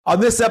On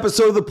this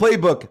episode of The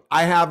Playbook,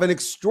 I have an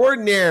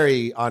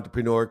extraordinary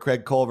entrepreneur,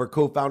 Craig Culver,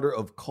 co-founder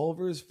of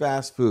Culver's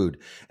Fast Food.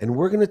 And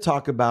we're going to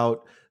talk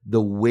about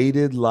the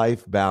weighted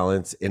life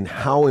balance and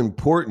how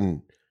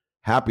important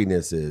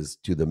happiness is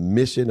to the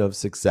mission of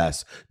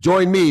success.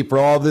 Join me for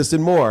all this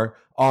and more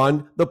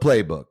on The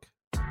Playbook.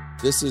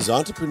 This is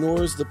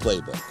Entrepreneurs, The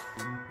Playbook,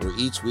 where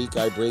each week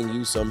I bring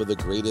you some of the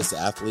greatest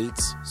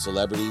athletes,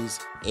 celebrities,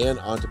 and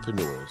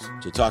entrepreneurs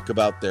to talk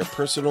about their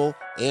personal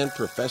and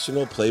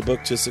professional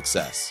playbook to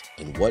success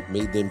and what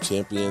made them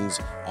champions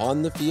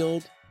on the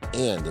field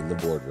and in the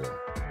boardroom.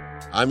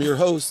 I'm your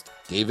host,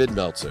 David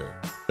Meltzer.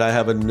 I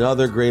have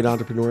another great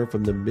entrepreneur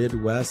from the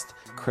Midwest,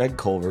 Craig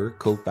Culver,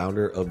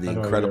 co-founder of the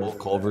incredible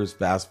Culver's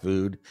Fast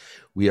Food.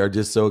 We are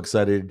just so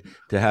excited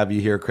to have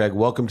you here, Craig.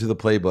 Welcome to The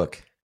Playbook.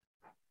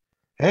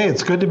 Hey,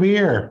 it's good to be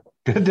here.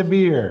 Good to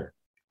be here.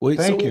 Well,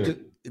 Thank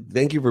you.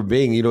 Thank you for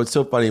being. It's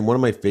so funny. One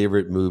of my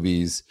favorite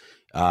movies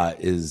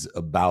is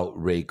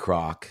about Ray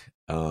Kroc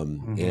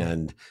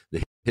and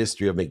the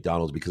history of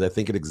McDonald's, because I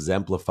think it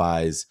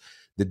exemplifies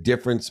the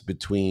difference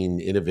between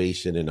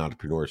innovation and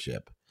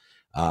entrepreneurship.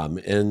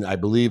 And I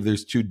believe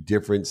there's two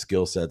different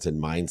skill sets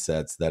and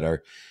mindsets that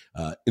are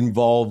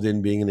involved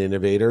in being an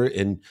innovator.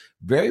 And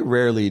very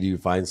rarely do you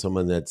find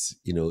someone that's,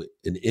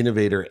 an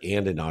innovator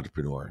and an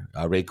entrepreneur.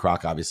 Ray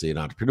Kroc, obviously an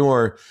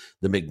entrepreneur,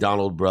 the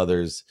McDonald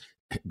brothers,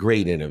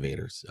 great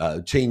innovators,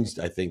 changed,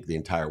 I think, the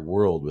entire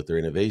world with their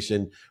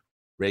innovation.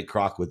 Ray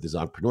Kroc with his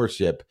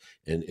entrepreneurship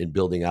and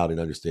building out and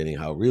understanding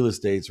how real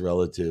estate's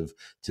relative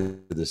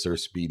to the Sir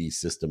Speedy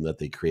system that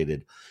they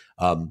created.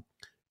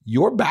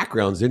 Your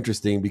background's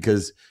interesting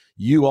because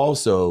you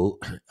also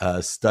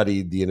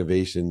studied the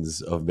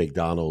innovations of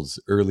McDonald's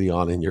early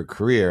on in your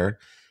career,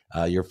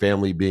 your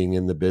family being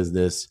in the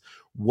business.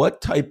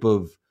 What type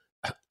of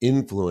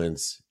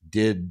influence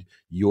did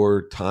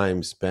your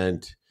time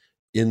spent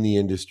in the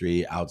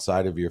industry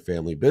outside of your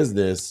family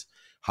business,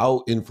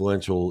 how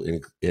influential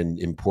and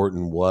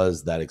important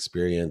was that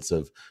experience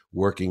of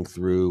working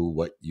through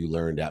what you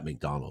learned at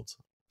McDonald's?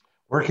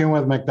 Working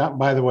with McDonald's,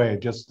 by the way,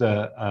 just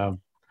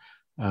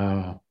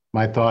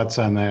my thoughts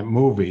on that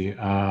movie.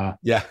 I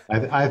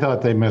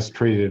thought they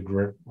mistreated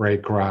Ray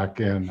Kroc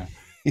in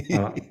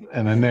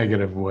a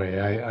negative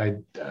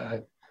way.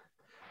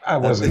 I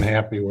wasn't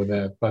happy with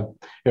that, but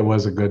it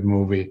was a good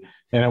movie.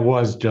 And it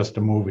was just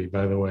a movie,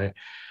 by the way.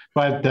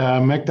 But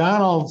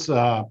McDonald's,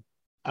 I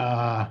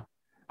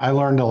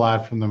learned a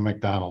lot from the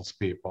McDonald's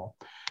people.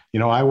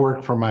 I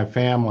worked for my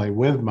family,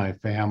 with my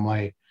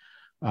family,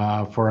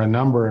 for a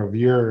number of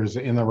years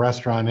in the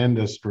restaurant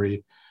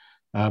industry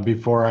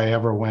before I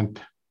ever went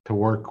to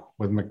work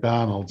with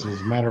McDonald's.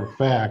 As a matter of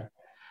fact,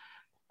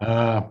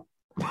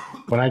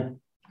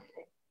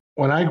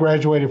 when I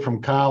graduated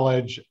from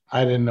college,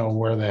 I didn't know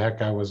where the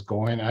heck I was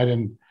going. I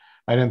didn't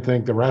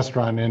think the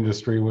restaurant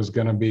industry was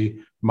going to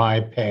be my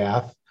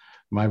path,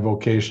 my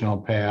vocational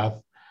path.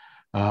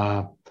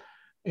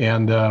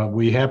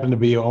 We happened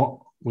to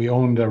we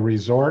owned a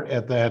resort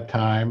at that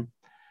time,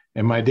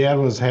 and my dad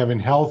was having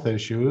health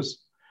issues,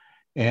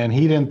 and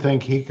he didn't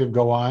think he could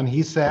go on.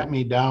 He sat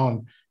me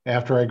down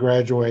after I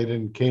graduated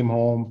and came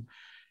home,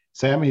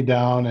 sat me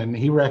down, and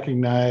he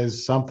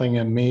recognized something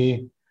in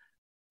me,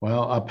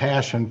 a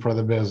passion for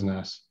the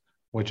business,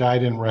 which I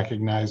didn't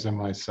recognize in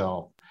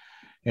myself.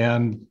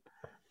 And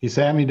he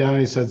sat me down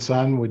and he said,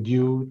 "Son, would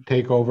you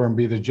take over and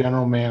be the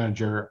general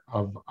manager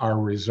of our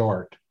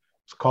resort?"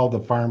 It's called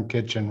the Farm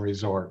Kitchen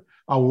Resort,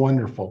 a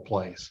wonderful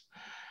place.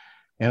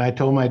 And I just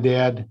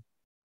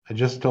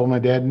told my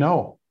dad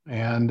no.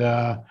 And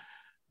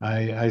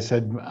I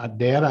said,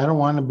 "Dad, I don't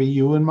want to be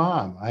you and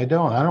Mom. I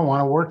don't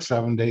want to work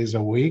 7 days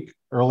a week,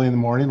 early in the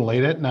morning,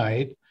 late at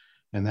night."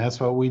 And that's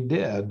what we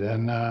did.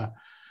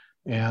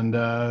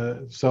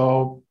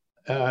 So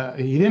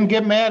he didn't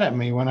get mad at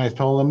me when I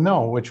told him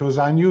no, which was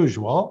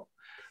unusual.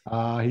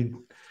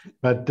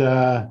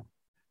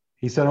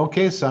 He said,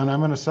 "Okay, son, I'm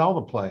going to sell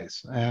the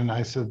place." And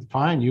I said,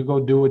 "Fine, you go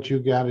do what you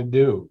got to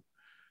do."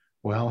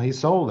 Well, he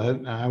sold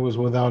it. I was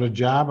without a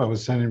job. I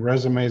was sending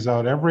resumes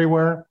out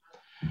everywhere,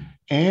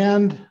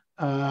 and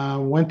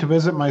went to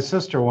visit my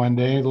sister one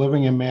day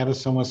living in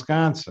Madison,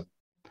 Wisconsin.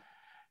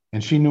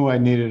 And she knew I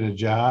needed a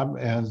job.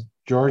 And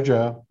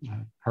Georgia,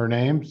 her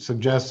name,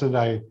 suggested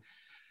I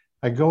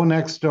go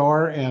next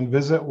door and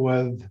visit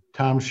with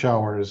Tom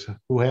Showers,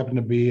 who happened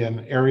to be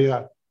an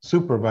area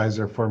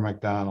supervisor for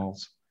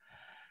McDonald's.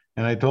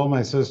 And I told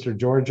my sister,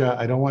 "Georgia,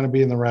 I don't want to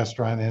be in the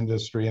restaurant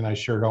industry, and I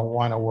sure don't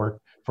want to work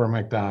for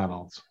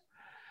McDonald's."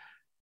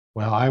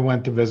 Well, I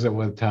went to visit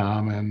with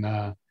Tom,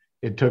 and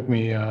it took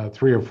me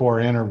 3 or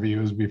 4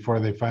 interviews before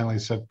they finally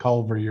said,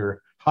 "Culver,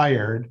 you're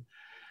hired."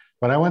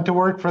 But I went to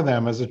work for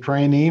them as a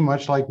trainee,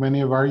 much like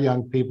many of our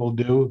young people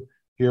do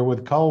here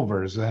with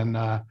Culver's. And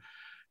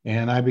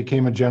I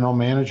became a general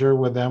manager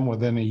with them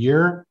within a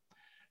year.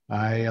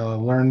 I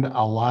learned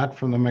a lot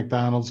from the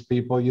McDonald's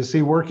people. You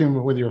see,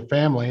 working with your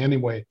family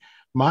anyway,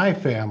 my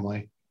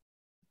family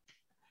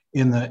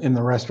in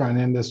the restaurant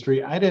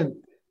industry,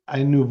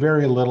 I knew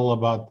very little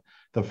about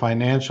the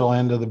financial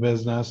end of the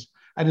business.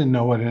 I didn't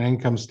know what an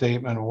income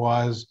statement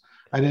was.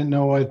 I didn't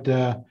know what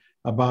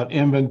about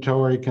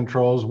inventory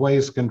controls,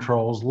 waste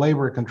controls,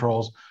 labor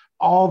controls,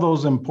 all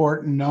those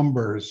important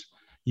numbers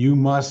you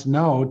must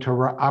know to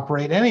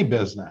operate any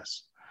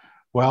business.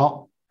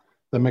 Well,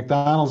 the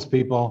McDonald's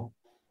people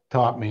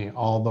taught me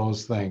all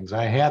those things.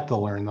 I had to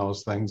learn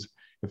those things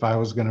if I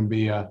was going to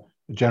be a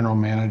general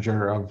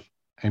manager of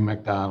a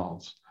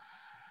McDonald's.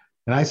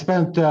 And I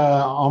spent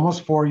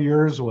almost 4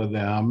 years with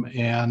them,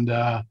 and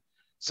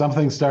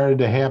something started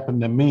to happen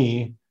to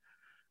me.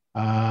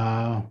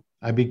 I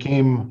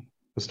became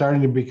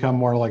starting to become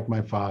more like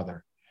my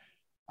father.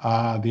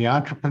 The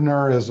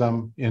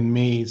entrepreneurism in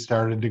me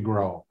started to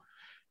grow,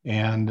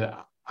 and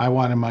I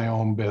wanted my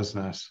own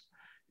business.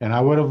 And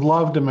I would have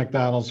loved a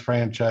McDonald's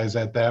franchise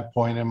at that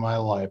point in my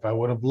life. I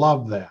would have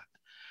loved that,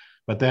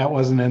 but that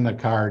wasn't in the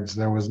cards.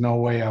 There was no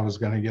way I was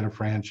going to get a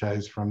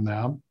franchise from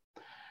them.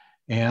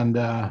 And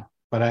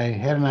but I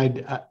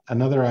had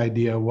another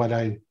idea of what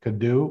I could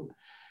do,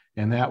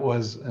 and that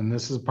was, and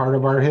this is part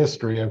of our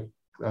history of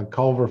a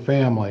Culver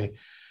family.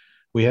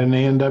 We had an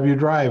A&W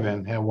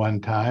drive-in at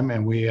one time,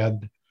 and we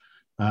had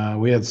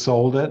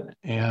sold it,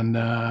 and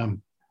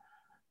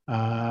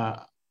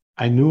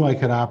I knew I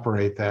could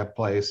operate that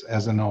place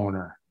as an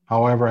owner.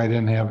 However, I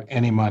didn't have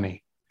any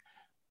money.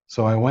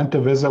 So I went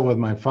to visit with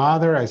my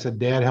father. I said,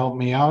 Dad, help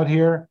me out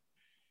here.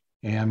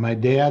 And my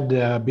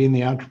dad, being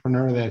the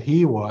entrepreneur that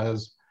he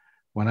was,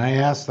 when I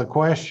asked the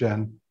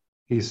question,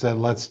 he said,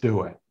 let's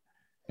do it.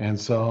 And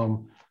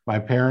so my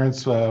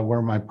parents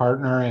were my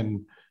partner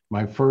in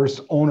my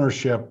first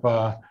ownership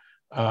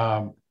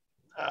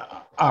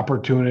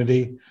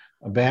opportunity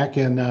back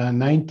in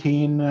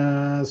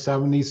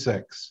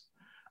 1976.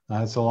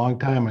 That's a long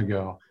time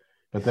ago,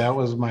 but that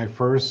was my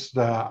first,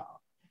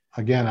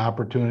 again,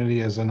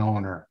 opportunity as an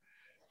owner.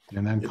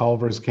 And then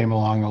Culver's came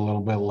along a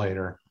little bit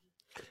later.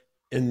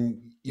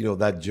 And,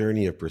 that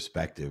journey of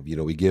perspective,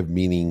 we give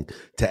meaning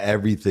to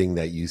everything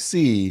that you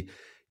see.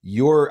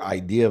 Your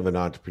idea of an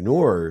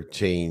entrepreneur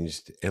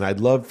changed, and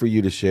I'd love for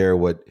you to share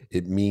what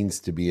it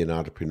means to be an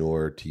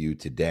entrepreneur to you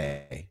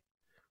today.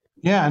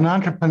 Yeah, an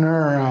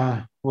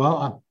entrepreneur.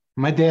 Well,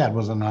 my dad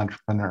was an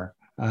entrepreneur.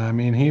 I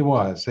mean, he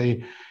was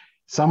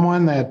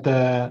someone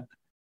that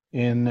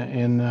in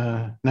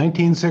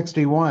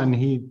 1961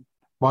 he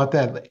bought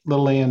that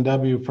little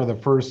A&W for the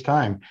first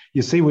time.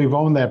 You see, we've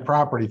owned that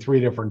property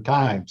 3 different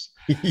times,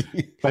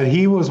 but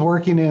he was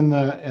working in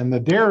the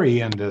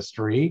dairy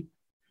industry,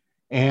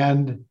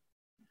 and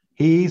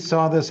he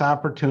saw this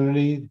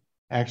opportunity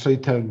actually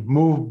to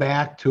move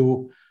back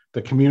to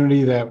the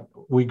community that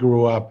we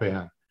grew up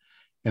in.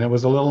 And it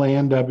was a little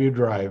A&W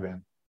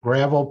drive-in,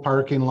 gravel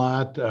parking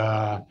lot,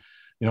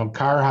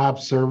 car hop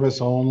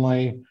service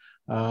only,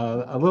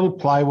 a little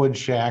plywood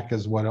shack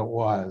is what it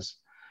was.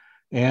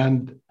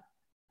 And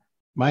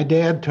my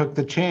dad took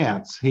the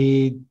chance.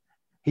 He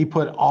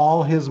put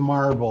all his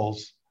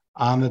marbles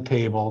on the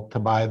table to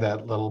buy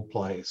that little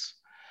place.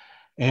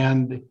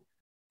 And,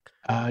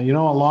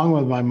 along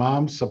with my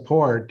mom's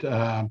support,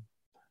 I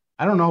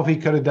don't know if he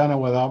could have done it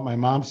without my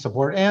mom's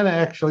support and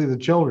actually the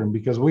children,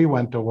 because we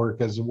went to work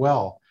as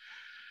well.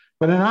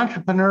 But an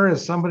entrepreneur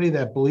is somebody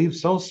that believes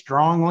so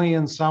strongly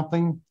in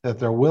something that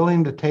they're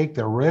willing to take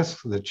the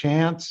risk, the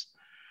chance.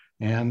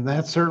 And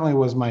that certainly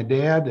was my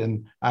dad.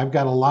 And I've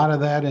got a lot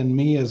of that in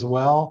me as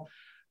well.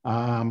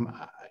 I'm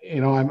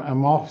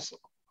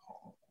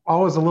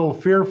always a little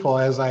fearful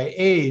as I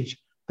age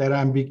that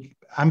I'm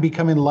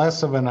becoming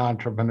less of an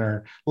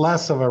entrepreneur,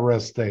 less of a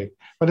risk taker,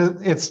 but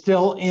it's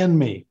still in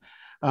me.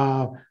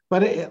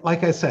 But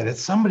like I said,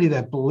 it's somebody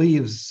that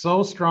believes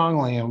so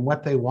strongly in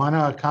what they want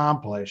to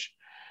accomplish.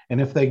 And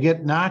if they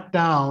get knocked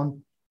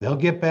down, they'll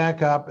get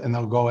back up and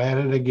they'll go at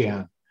it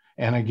again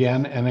and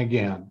again and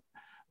again.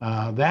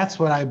 That's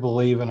what I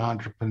believe an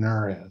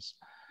entrepreneur is.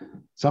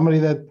 Somebody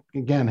that,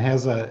 again,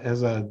 has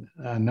a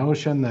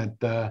notion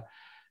that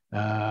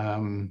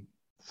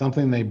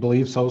something they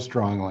believe so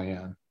strongly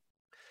in.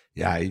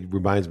 Yeah, it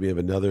reminds me of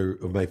another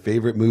of my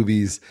favorite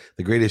movies,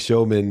 The Greatest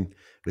Showman,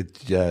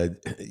 with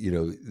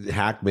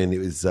Hackman. It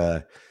was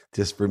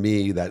just for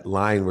me that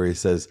line where he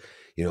says,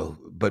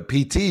 but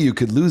PT, you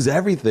could lose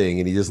everything,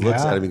 and he just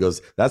looks at him. He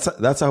goes,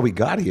 "That's how we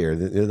got here.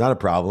 It's not a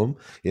problem.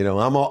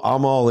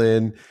 I'm all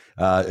in.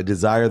 A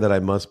desire that I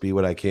must be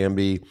what I can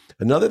be."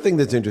 Another thing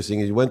that's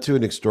interesting is you went to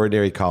an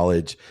extraordinary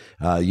college.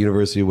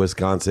 University of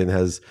Wisconsin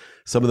has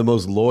some of the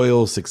most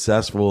loyal,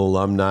 successful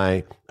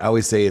alumni. I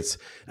always say it's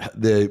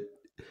the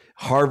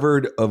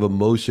Harvard of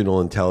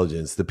emotional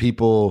intelligence. The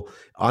people,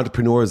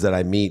 entrepreneurs that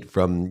I meet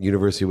from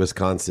University of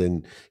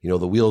Wisconsin,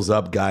 the Wheels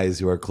Up guys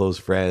who are close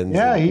friends.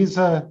 Yeah,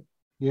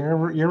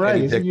 you're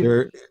right.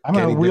 I'm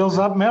a Wheels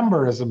Up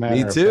member, as a matter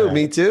of fact.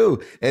 Me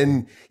too.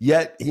 And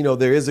yet,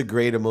 there is a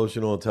great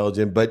emotional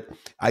intelligence, but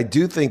I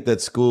do think that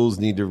schools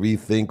need to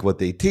rethink what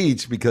they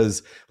teach,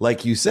 because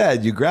like you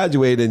said, you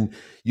graduate and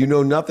you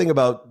know nothing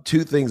about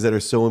 2 things that are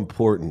so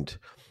important: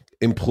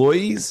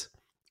 employees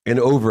and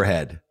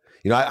overhead.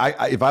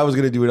 If I was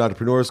going to do an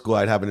entrepreneur school,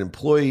 I'd have an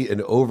employee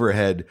and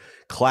overhead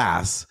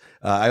class.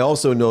 I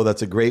also know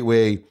that's a great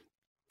way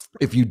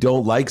if you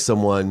don't like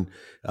someone,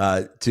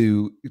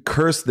 to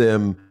curse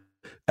them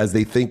as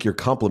they think you're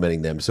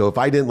complimenting them. So if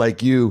I didn't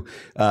like you,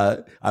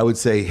 I would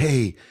say,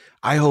 hey,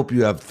 I hope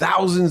you have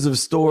thousands of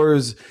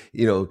stores,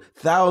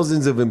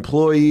 thousands of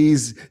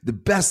employees, the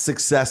best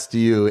success to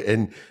you.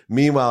 And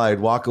meanwhile,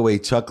 I'd walk away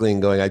chuckling,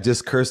 going, I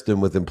just cursed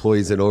him with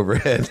employees and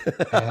overhead.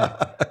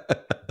 Yeah.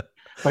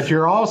 But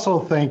you're also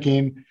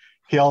thinking,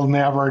 he'll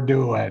never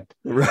do it.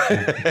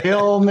 Right.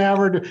 He'll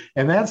never do.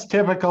 And that's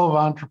typical of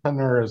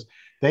entrepreneurs.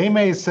 They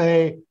may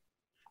say,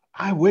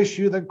 I wish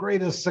you the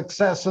greatest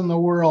success in the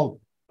world,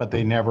 but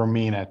they never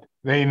mean it.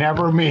 They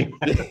never mean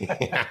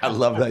it. I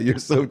love that. You're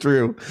so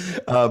true.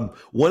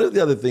 One of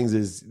the other things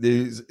is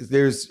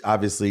there's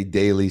obviously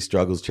daily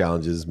struggles,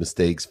 challenges,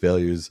 mistakes,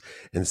 failures,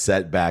 and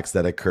setbacks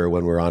that occur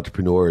when we're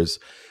entrepreneurs.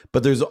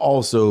 But there's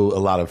also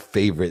a lot of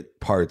favorite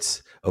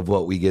parts of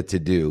what we get to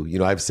do.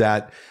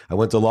 I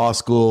went to law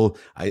school.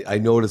 I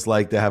know what it's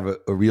like to have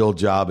a real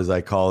job, as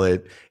I call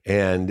it.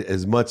 And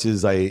as much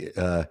as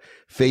I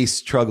face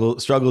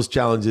struggles,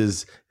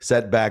 challenges,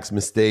 setbacks,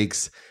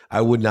 mistakes, I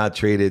would not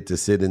trade it to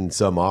sit in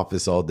some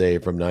office all day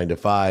from 9 to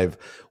 5.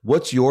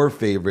 What's your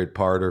favorite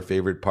part or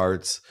favorite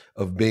parts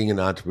of being an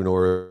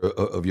entrepreneur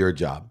of your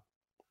job?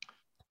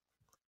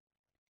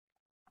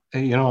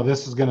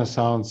 This is going to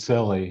sound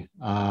silly,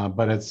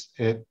 but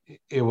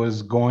it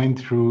was going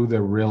through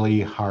the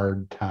really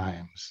hard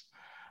times.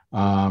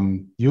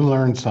 You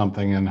learn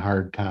something in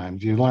hard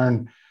times. You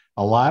learn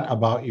a lot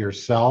about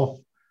yourself.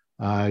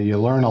 You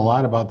learn a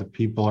lot about the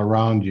people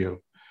around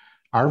you.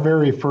 Our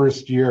very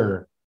first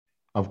year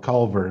of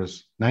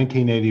Culver's,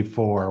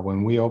 1984,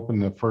 when we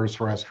opened the first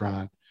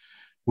restaurant,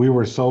 we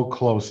were so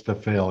close to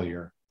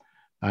failure.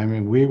 I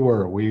mean, we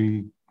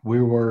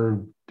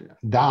were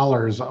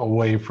dollars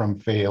away from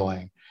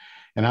failing.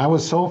 And I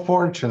was so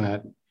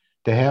fortunate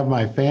to have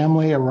my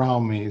family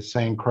around me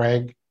saying,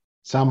 Craig,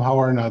 somehow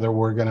or another,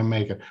 we're going to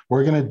make it.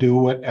 We're going to do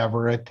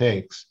whatever it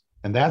takes.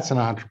 And that's an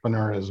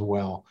entrepreneur as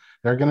well.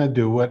 They're going to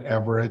do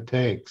whatever it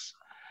takes.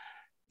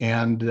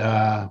 And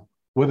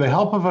with the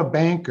help of a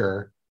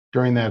banker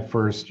during that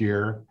first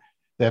year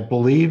that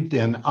believed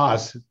in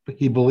us,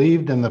 he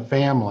believed in the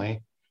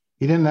family.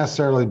 He didn't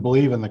necessarily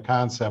believe in the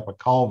concept of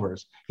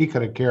Culver's. He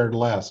could have cared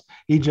less.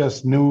 He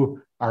just knew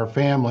our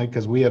family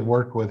because we had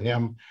worked with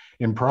him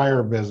in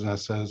prior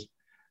businesses.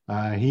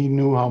 He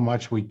knew how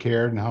much we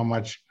cared and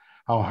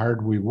how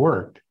hard we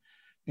worked.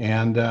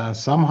 And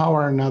somehow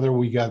or another,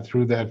 we got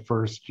through that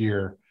first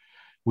year.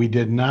 We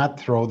did not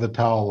throw the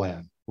towel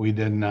in. We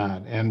did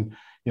not. And,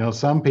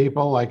 some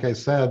people, like I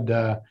said,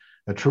 a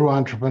true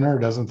entrepreneur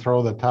doesn't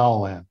throw the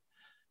towel in.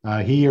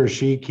 He or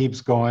she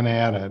keeps going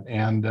at it.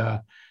 And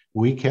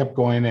we kept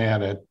going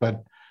at it.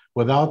 But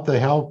without the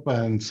help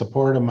and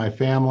support of my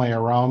family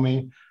around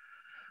me,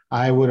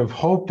 I would have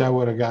hoped I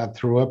would have got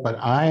through it, but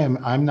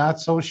I'm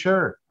not so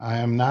sure. I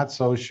am not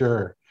so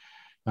sure.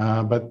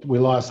 But we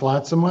lost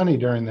lots of money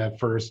during that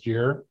first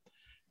year.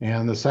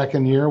 And the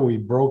second year we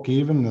broke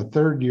even. The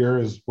third year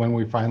is when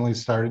we finally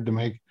started to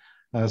make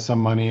some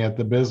money at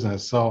the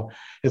business. So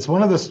it's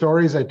one of the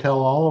stories I tell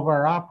all of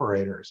our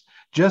operators.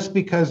 Just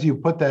because you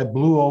put that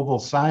blue oval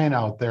sign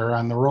out there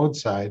on the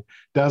roadside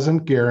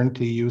doesn't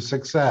guarantee you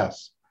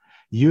success.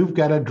 You've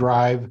got to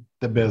drive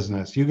the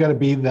business. You got to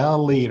be the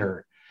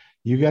leader.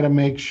 You got to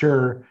make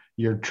sure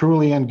you're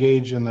truly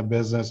engaged in the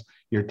business.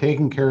 You're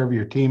taking care of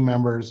your team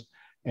members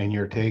and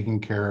you're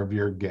taking care of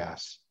your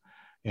guests.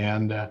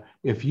 And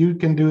if you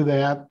can do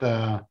that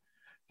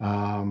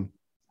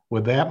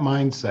with that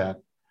mindset,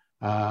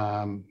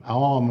 I'll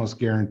almost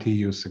guarantee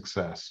you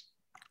success.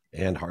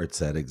 And heart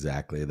set,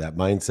 exactly. That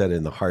mindset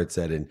and the heart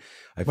set. And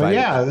I But find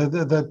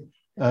yeah,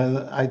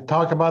 I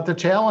talk about the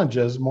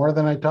challenges more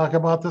than I talk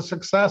about the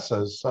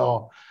successes.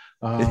 So,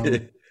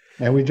 and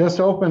we just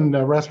opened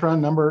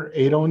restaurant number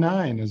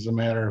 809, as a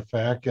matter of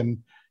fact, and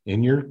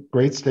in your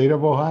great state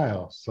of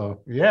Ohio.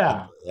 So,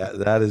 yeah.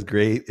 that is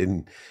great.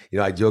 And,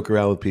 I joke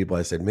around with people.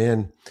 I said,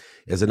 man,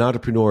 as an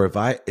entrepreneur,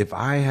 if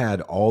I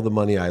had all the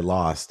money I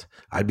lost,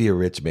 I'd be a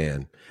rich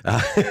man.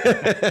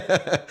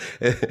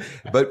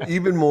 But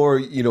even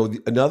more,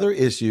 another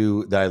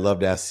issue that I love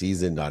to ask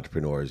seasoned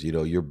entrepreneurs,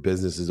 your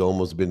business has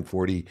almost been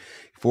 40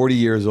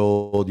 years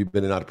old. You've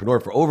been an entrepreneur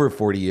for over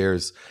 40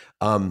 years.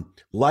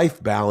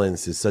 Life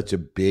balance is such a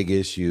big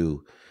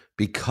issue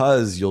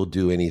because you'll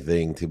do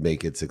anything to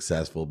make it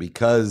successful,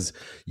 because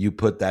you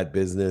put that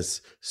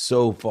business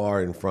so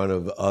far in front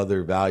of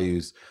other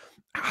values.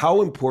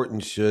 How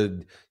important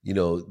should,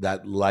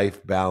 that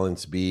life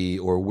balance be,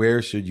 or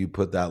where should you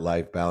put that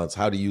life balance?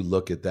 How do you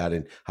look at that?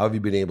 And how have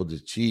you been able to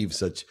achieve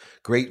such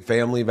great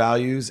family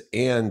values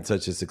and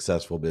such a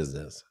successful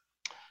business?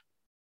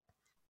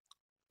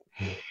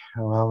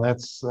 Well,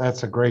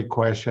 that's a great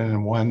question,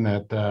 and one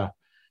that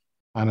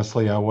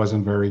honestly I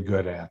wasn't very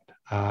good at.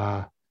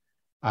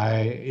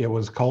 It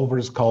was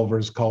Culver's,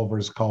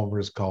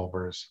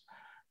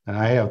 and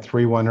I have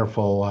three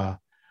wonderful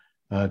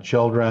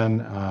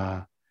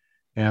children.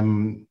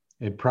 And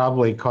it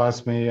probably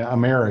cost me a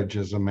marriage,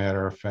 as a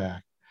matter of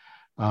fact.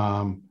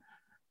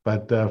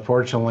 But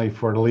fortunately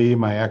for Lee,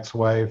 my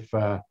ex-wife,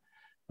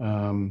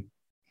 Um,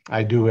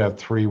 I do have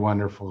three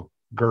wonderful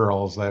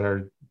girls that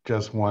are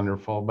just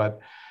wonderful, but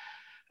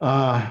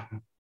uh,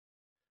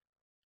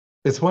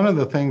 it's one of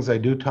the things I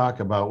do talk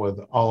about with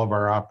all of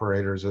our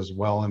operators as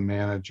well and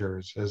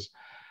managers is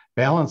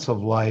balance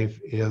of life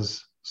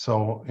is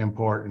so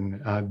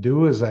important.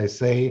 Do as I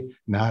say,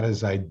 not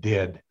as I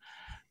did.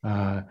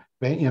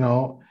 But,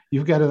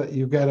 you got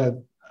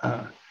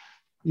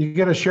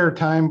to share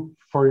time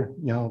for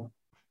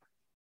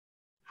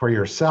for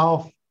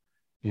yourself,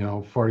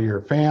 for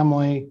your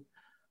family.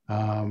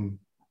 Um,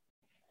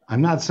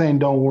 I'm not saying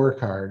don't work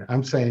hard.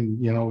 I'm saying,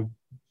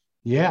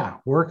 yeah,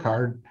 work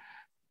hard,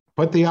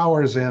 put the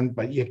hours in,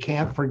 but you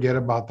can't forget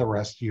about the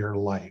rest of your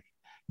life.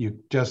 You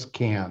just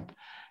can't.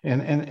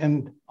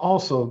 And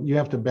also you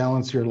have to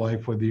balance your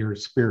life with your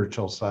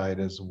spiritual side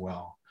as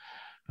well.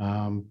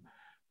 Um,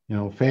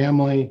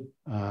 family,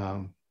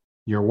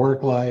 your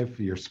work life,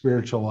 your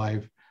spiritual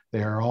life,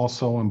 they are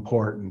also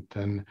important.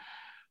 And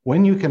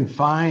when you can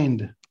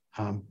find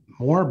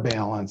more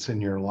balance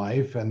in your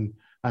life, and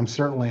I'm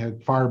certainly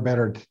far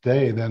better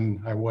today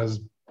than I was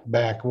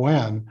back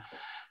when,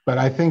 but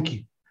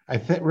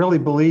really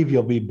believe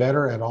you'll be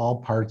better at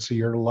all parts of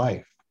your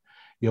life.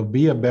 You'll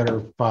be a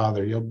better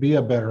father. You'll be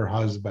a better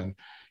husband.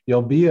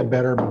 You'll be a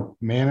better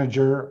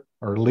manager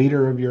or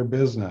leader of your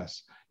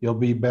business. You'll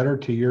be better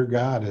to your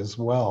God as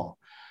well.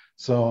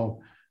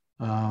 So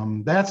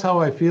that's how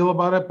I feel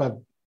about it. But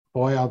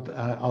boy,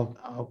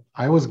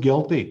 I was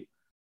guilty.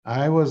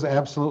 I was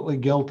absolutely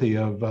guilty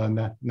of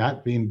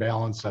not being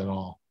balanced at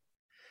all.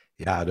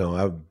 Yeah, no,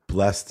 I'm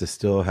blessed to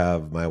still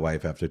have my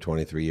wife after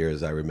 23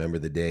 years. I remember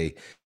the day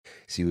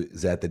she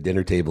was at the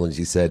dinner table and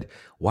she said,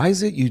 "Why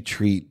is it you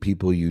treat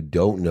people you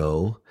don't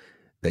know,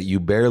 that you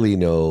barely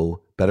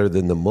know, better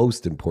than the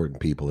most important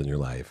people in your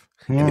life?"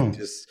 And it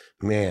just,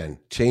 man,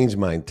 changed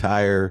my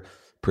entire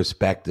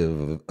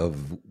perspective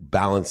of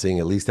balancing,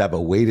 at least have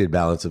a weighted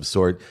balance of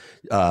sort.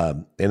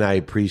 And I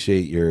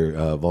appreciate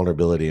your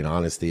vulnerability and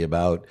honesty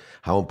about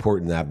how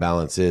important that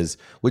balance is,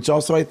 which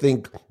also I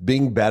think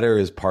being better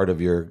is part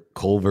of your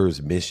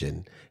Culver's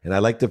mission. And I'd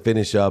like to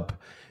finish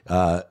up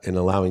in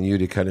allowing you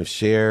to kind of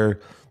share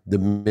the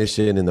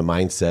mission and the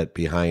mindset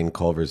behind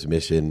Culver's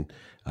mission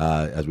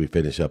as we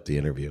finish up the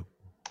interview.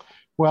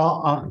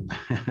 Well,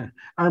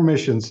 our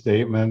mission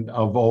statement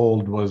of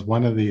old was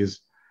one of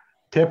these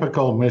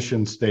typical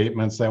mission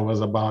statements that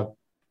was about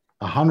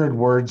 100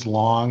 words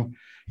long,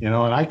 and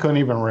I couldn't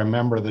even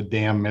remember the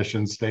damn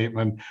mission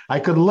statement. I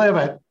could live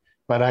it,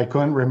 but I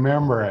couldn't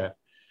remember it.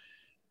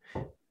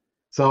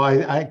 So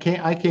I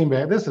came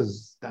back. This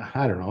is,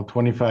 I don't know,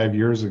 25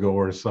 years ago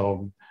or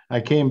so. I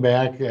came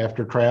back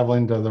after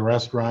traveling to the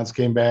restaurants,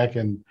 came back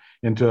and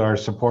into our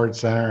support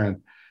center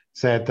and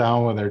sat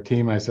down with our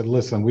team. I said,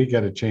 listen, we got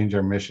to change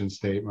our mission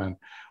statement,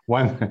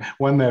 one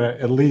that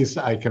at least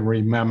I can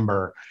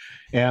remember.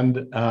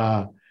 And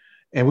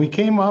we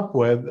came up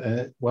with,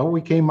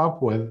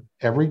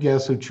 every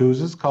guest who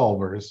chooses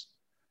Culver's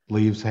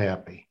leaves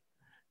happy.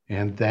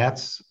 And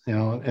that's,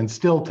 and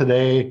still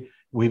today,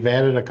 we've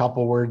added a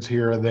couple words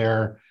here or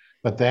there,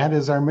 but that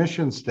is our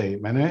mission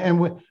statement.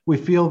 And we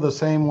feel the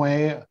same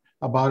way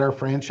about our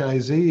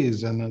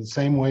franchisees and the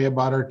same way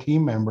about our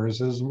team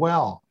members as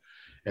well.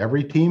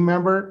 Every team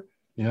member,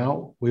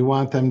 we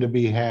want them to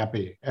be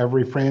happy.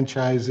 Every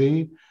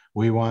franchisee,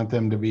 we want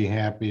them to be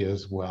happy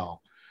as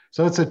well.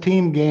 So it's a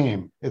team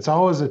game. It's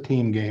always a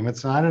team game.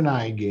 It's not an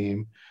I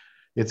game.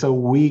 It's a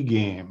we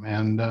game.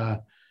 And,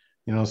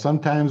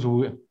 sometimes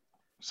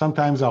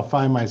I'll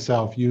find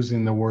myself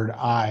using the word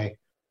I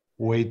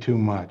way too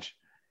much.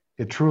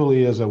 It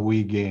truly is a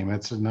we game.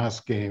 It's an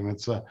us game.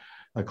 It's a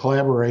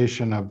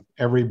collaboration of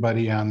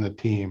everybody on the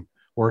team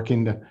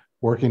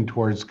working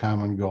towards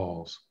common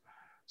goals.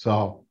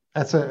 So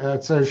that's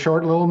a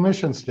short little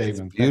mission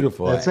statement. It's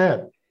beautiful. That's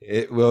it.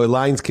 It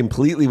aligns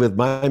completely with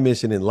my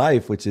mission in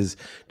life, which is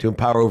to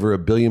empower over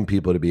 1 billion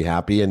people to be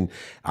happy. And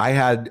I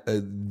had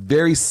a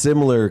very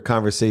similar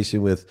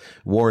conversation with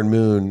Warren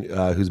Moon,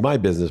 who's my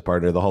business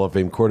partner, the Hall of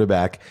Fame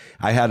quarterback.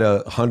 I had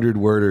a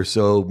 100-word or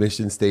so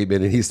mission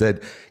statement, and he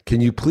said, "Can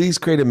you please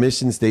create a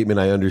mission statement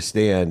I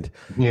understand?"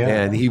 Yeah.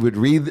 And he would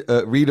read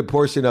a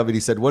portion of it.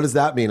 He said, "What does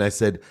that mean?" I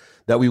said,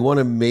 "That we want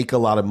to make a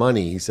lot of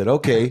money." He said,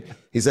 "Okay."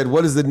 He said,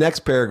 "What does the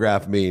next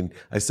paragraph mean?"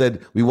 I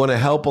said, "We want to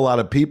help a lot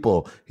of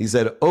people." He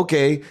said,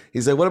 "Okay."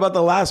 He said, "What about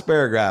the last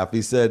paragraph?" I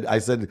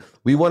said,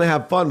 "We want to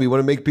have fun. We want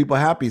to make people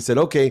happy." He said,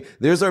 "Okay,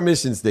 there's our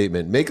mission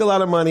statement. Make a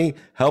lot of money,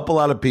 help a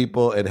lot of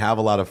people, and have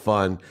a lot of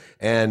fun."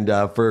 And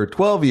for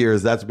 12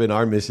 years, that's been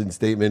our mission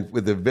statement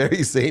with the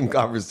very same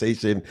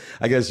conversation.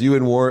 I guess you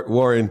and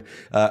Warren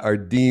are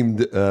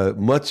deemed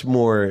much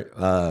more,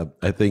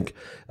 I think,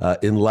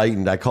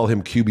 enlightened. I call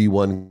him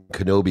QB1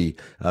 Kenobi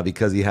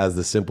because he has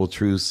the simple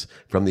truths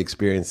from the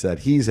experience that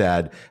he's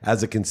had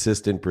as a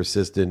consistent,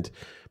 persistent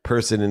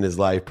person in his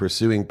life,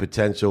 pursuing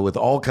potential with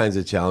all kinds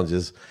of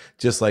challenges,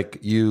 just like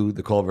you,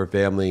 the Culver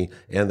family,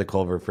 and the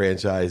Culver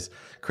franchise.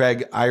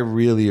 Craig, I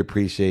really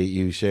appreciate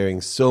you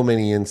sharing so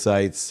many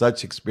insights,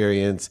 such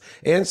experience,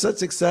 and such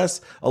success,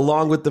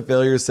 along with the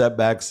failures,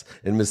 setbacks,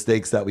 and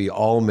mistakes that we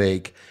all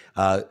make.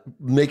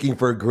 making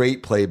for a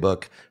great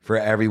playbook for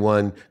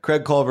everyone.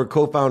 Craig Culver,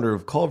 co-founder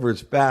of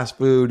Culver's Fast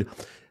Food.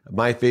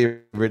 My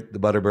favorite, the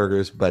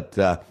Butterburgers, but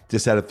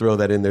just had to throw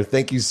that in there.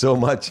 Thank you so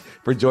much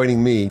for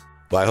joining me.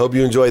 Well, I hope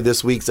you enjoyed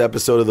this week's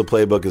episode of The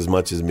Playbook as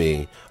much as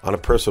me. On a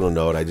personal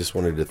note, I just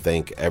wanted to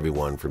thank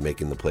everyone for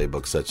making The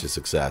Playbook such a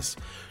success.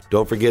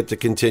 Don't forget to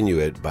continue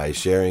it by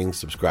sharing,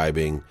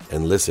 subscribing,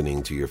 and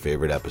listening to your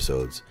favorite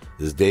episodes.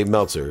 This is Dave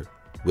Meltzer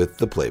with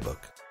The Playbook.